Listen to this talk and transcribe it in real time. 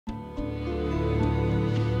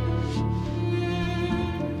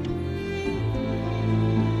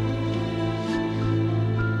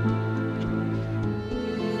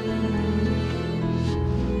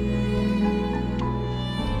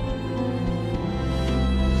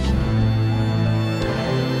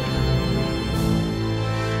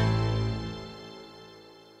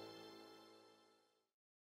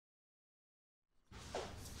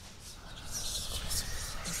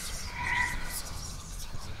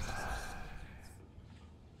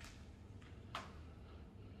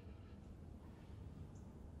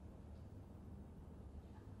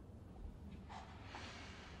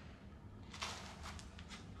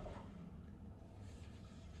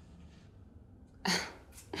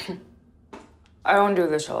I don't do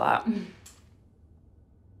this a lot.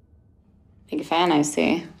 Big fan, I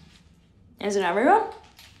see. Isn't everyone?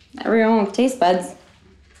 Everyone with taste buds. Do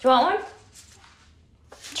you want one?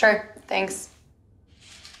 Sure, thanks.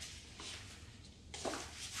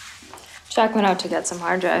 Jack went out to get some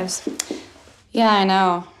hard drives. Yeah, I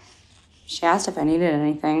know. She asked if I needed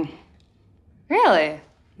anything. Really?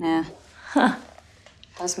 Yeah. Huh.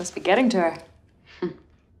 House must be getting to her.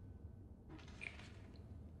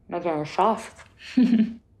 Making her soft.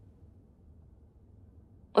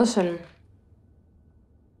 Listen,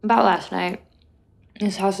 about last night,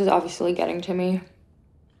 this house is obviously getting to me.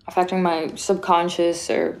 Affecting my subconscious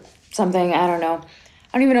or something, I don't know.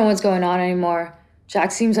 I don't even know what's going on anymore.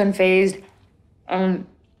 Jack seems unfazed.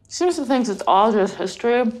 Seems to think it's all just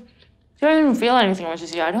history. She doesn't even feel anything when she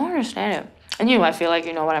sees it. I don't understand it. And you, I feel like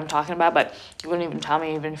you know what I'm talking about, but you wouldn't even tell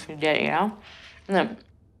me even if you did, you know? And then,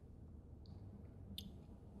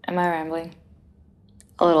 am I rambling?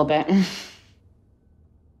 A little bit.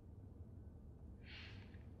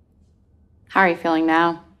 How are you feeling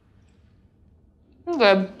now? I'm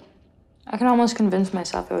good. I can almost convince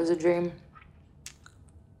myself it was a dream.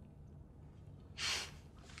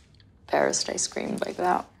 Embarrassed I screamed like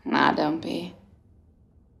that. Nah, don't be.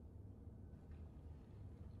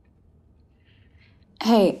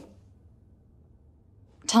 Hey,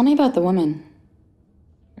 tell me about the woman.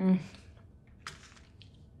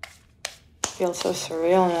 Feels so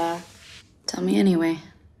surreal now. Tell me anyway.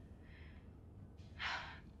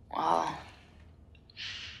 Well,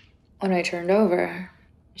 when I turned over,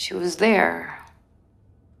 she was there,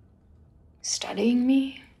 studying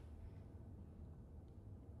me.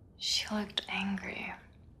 She looked angry.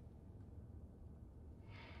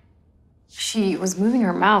 She was moving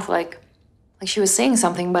her mouth like she was saying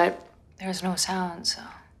something, but there was no sound, so.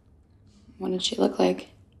 What did she look like?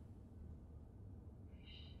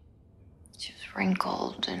 She was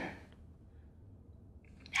wrinkled and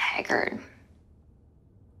haggard.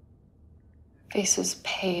 Face was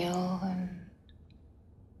pale and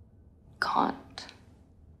gaunt.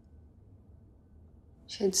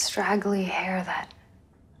 She had straggly hair that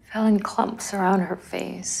fell in clumps around her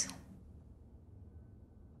face.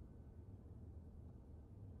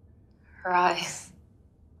 Her eyes,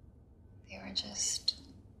 they were just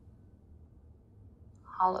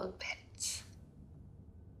hollow pits.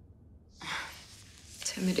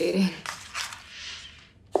 Intimidating.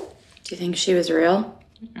 Do you think she was real?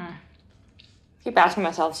 Keep asking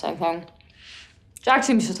myself the same thing. Jack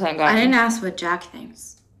seems to think I didn't ask what Jack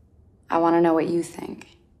thinks. I want to know what you think.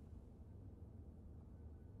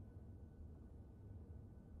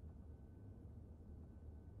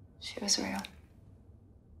 She was real.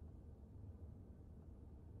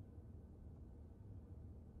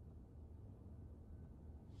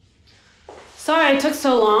 Sorry it took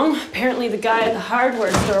so long. Apparently the guy at the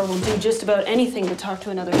hardware store will do just about anything to talk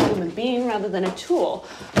to another human being rather than a tool.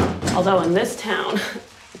 Although in this town,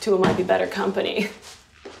 the tool might be better company.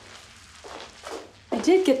 I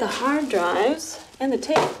did get the hard drives and the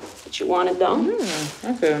tape that you wanted, though.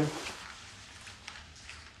 Okay.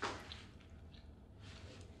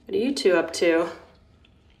 What are you two up to?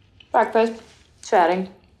 Breakfast, chatting.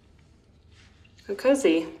 How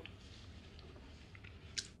cozy.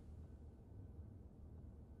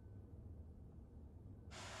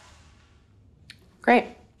 Great.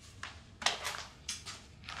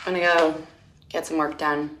 I'm gonna go get some work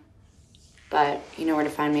done, but you know where to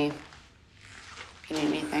find me if you need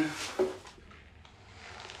anything.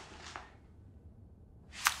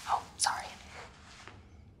 Oh, sorry.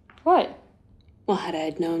 What? Well, had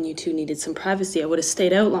I known you two needed some privacy, I would have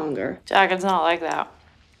stayed out longer. Jack, it's not like that.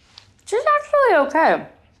 She's actually okay.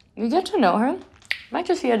 You get to know her. Might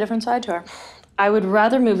just see a different side to her. I would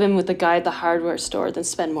rather move in with the guy at the hardware store than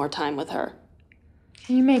spend more time with her.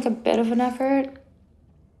 Can you make a bit of an effort?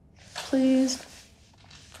 Please?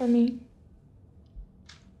 For me?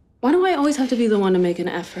 Why do I always have to be the one to make an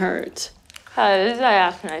effort? 'Cause I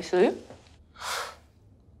asked nicely.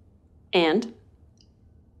 And?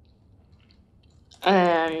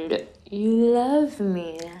 And you love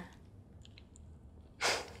me.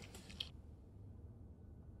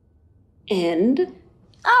 And?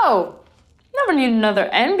 Oh, never need another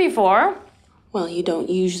N before. Well, you don't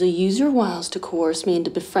usually use your wiles to coerce me into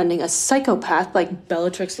befriending a psychopath like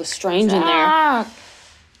Bellatrix Lestrange in there.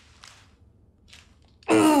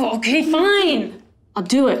 Oh, okay, fine. I'll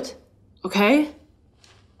do it, okay?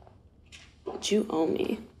 But you owe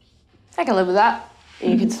me. I can live with that.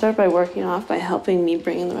 And you can start by working off by helping me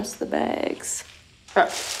bring in the rest of the bags. Sure.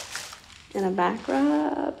 And a back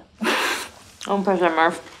rub. Don't push that,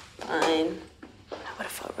 Murph. Fine. How about a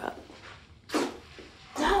foot rub?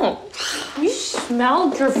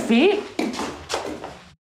 smelled your feet?